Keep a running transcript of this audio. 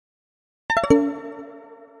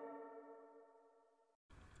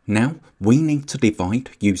Now we need to divide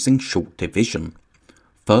using short division.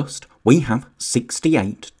 First, we have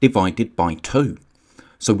 68 divided by 2.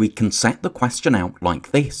 So we can set the question out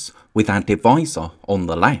like this, with our divisor on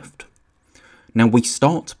the left. Now we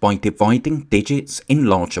start by dividing digits in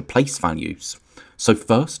larger place values. So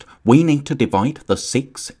first, we need to divide the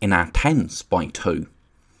 6 in our tens by 2.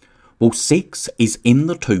 Well, 6 is in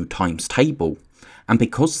the 2 times table, and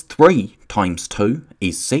because 3 times 2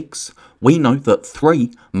 is 6, we know that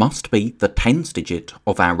 3 must be the tens digit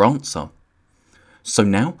of our answer. So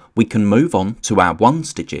now we can move on to our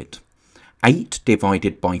ones digit. 8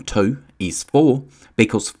 divided by 2 is 4,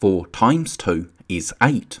 because 4 times 2 is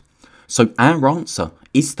 8. So our answer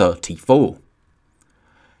is 34.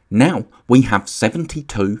 Now we have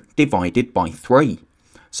 72 divided by 3,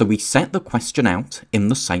 so we set the question out in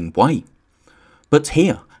the same way. But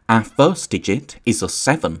here, our first digit is a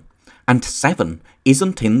 7, and 7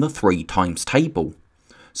 isn't in the 3 times table.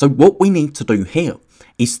 So what we need to do here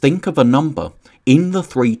is think of a number in the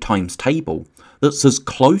 3 times table that's as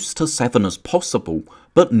close to 7 as possible,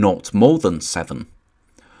 but not more than 7.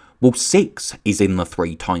 Well, 6 is in the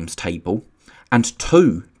 3 times table, and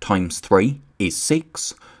 2 times 3 is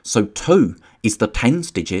 6, so 2 is the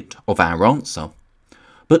tens digit of our answer.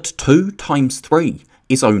 But 2 times 3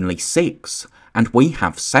 is only 6, and we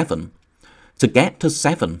have 7. To get to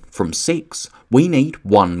 7 from 6, we need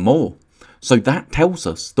 1 more, so that tells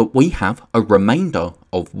us that we have a remainder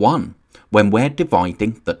of 1 when we're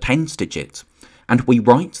dividing the tens digit, and we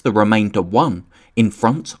write the remainder 1 in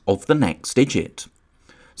front of the next digit.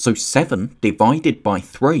 So 7 divided by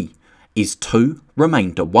 3 is 2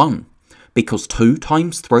 remainder 1, because 2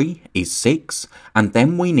 times 3 is 6, and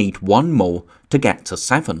then we need 1 more to get to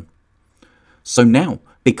 7. So now,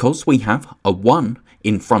 because we have a 1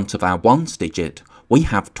 in front of our ones digit, we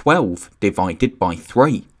have 12 divided by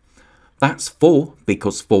 3. That's 4,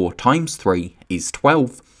 because 4 times 3 is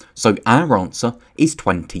 12, so our answer is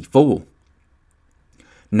 24.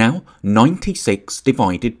 Now 96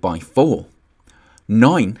 divided by 4.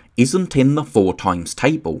 9 isn't in the 4 times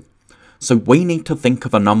table, so we need to think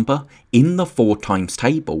of a number in the 4 times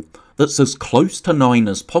table that's as close to 9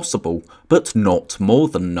 as possible, but not more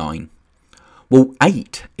than 9. Well,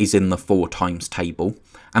 8 is in the 4 times table,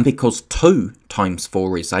 and because 2 times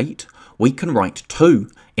 4 is 8, we can write 2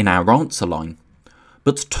 in our answer line.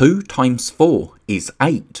 But 2 times 4 is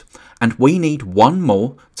 8, and we need 1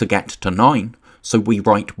 more to get to 9, so we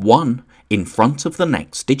write 1 in front of the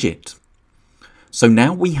next digit. So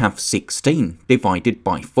now we have 16 divided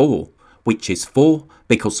by 4, which is 4,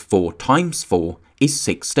 because 4 times 4 is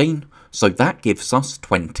 16, so that gives us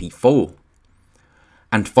 24.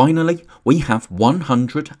 And finally, we have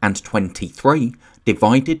 123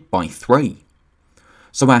 divided by 3.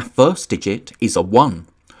 So our first digit is a 1,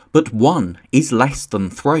 but 1 is less than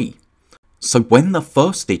 3. So when the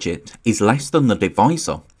first digit is less than the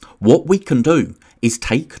divisor, what we can do is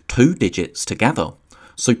take 2 digits together.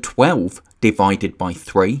 So 12 divided by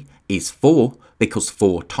 3 is 4, because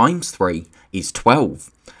 4 times 3 is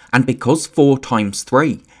 12. And because 4 times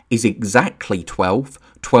 3 is exactly 12,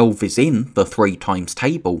 12 is in the 3 times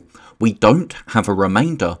table, we don't have a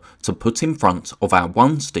remainder to put in front of our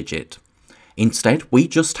ones digit. Instead, we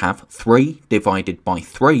just have 3 divided by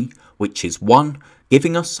 3, which is 1,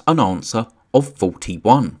 giving us an answer of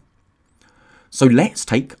 41. So let's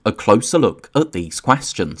take a closer look at these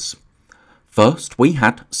questions. First, we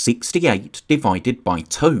had 68 divided by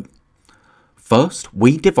 2. First,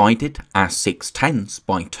 we divided our 6 tens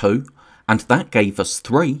by 2, and that gave us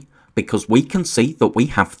 3, because we can see that we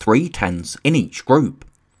have 3 tens in each group.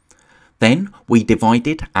 Then we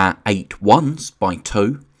divided our 8 ones by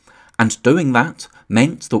 2, and doing that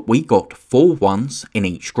meant that we got 4 ones in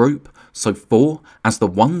each group, so 4 as the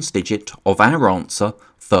ones digit of our answer,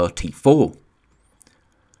 34.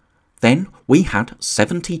 Then we had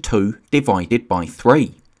 72 divided by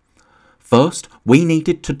 3. First, we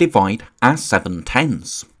needed to divide our 7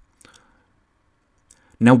 tens.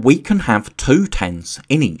 Now we can have 2 tens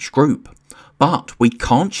in each group, but we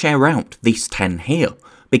can't share out this 10 here,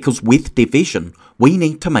 because with division, we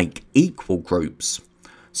need to make equal groups.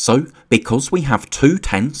 So, because we have 2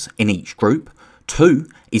 tens in each group, 2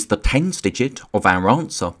 is the tens digit of our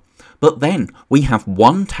answer, but then we have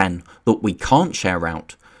 1 10 that we can't share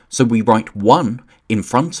out, so we write 1 in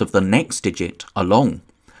front of the next digit along.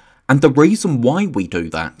 And the reason why we do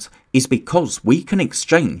that is because we can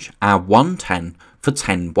exchange our 1 10 for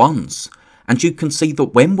 10 ones, and you can see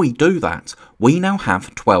that when we do that, we now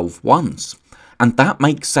have 12 ones. And that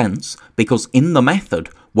makes sense because in the method,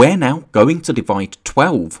 we're now going to divide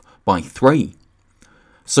 12 by 3.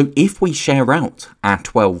 So if we share out our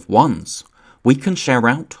 12 ones, we can share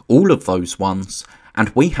out all of those ones, and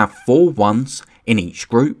we have 4 ones in each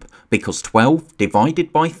group because 12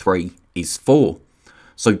 divided by 3 is 4.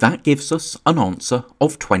 So that gives us an answer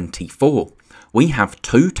of 24. We have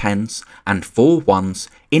 2 10s and 4 ones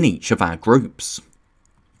in each of our groups.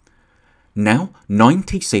 Now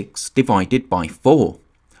 96 divided by 4.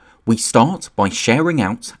 We start by sharing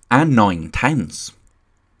out our 9 10s.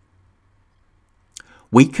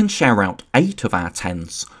 We can share out 8 of our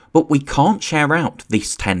 10s, but we can't share out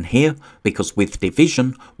this 10 here because with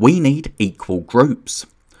division we need equal groups.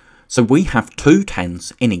 So we have 2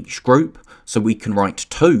 10s in each group, so we can write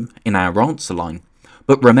 2 in our answer line.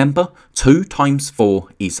 But remember, 2 times 4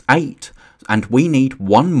 is 8, and we need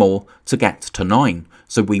 1 more to get to 9,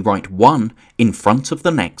 so we write 1 in front of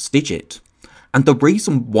the next digit. And the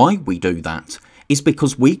reason why we do that is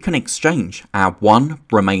because we can exchange our 1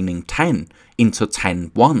 remaining 10 into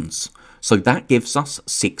 10 ones, so that gives us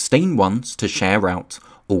 16 ones to share out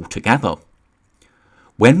altogether.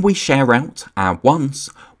 When we share out our ones,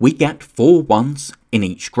 we get 4 ones in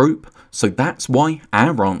each group, so that's why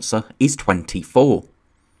our answer is 24.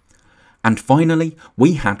 And finally,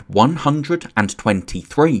 we had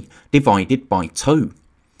 123 divided by 2.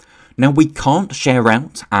 Now we can't share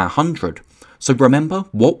out our 100, so remember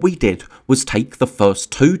what we did was take the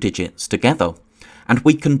first 2 digits together, and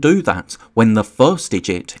we can do that when the first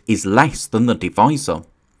digit is less than the divisor.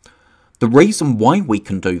 The reason why we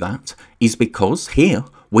can do that is because here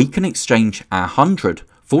we can exchange our 100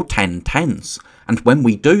 for 10 10s, and when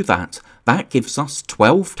we do that, that gives us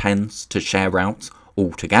 12 10s to share out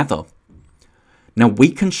altogether. Now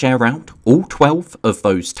we can share out all 12 of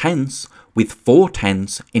those 10s with 4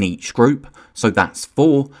 10s in each group, so that's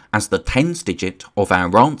 4 as the tens digit of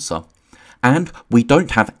our answer. And we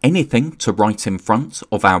don't have anything to write in front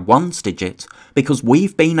of our ones digit because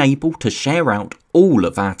we've been able to share out all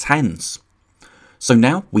of our 10s. So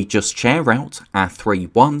now we just share out our 3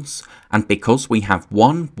 ones, and because we have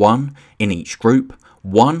 1 1 in each group,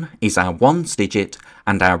 1 is our ones digit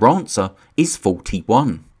and our answer is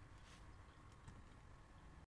 41.